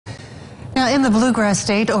Now, in the Bluegrass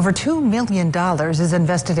State, over $2 million is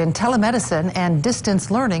invested in telemedicine and distance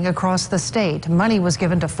learning across the state. Money was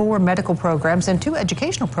given to 4 medical programs and 2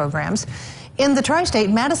 educational programs. In the tri-state,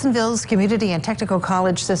 Madisonville's community and technical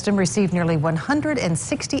college system received nearly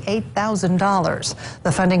 $168,000.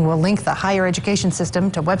 The funding will link the higher education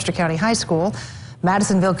system to Webster County High School.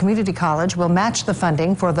 Madisonville Community College will match the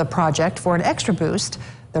funding for the project for an extra boost.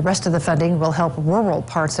 The rest of the funding will help rural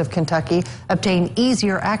parts of Kentucky obtain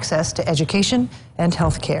easier access to education and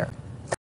health care.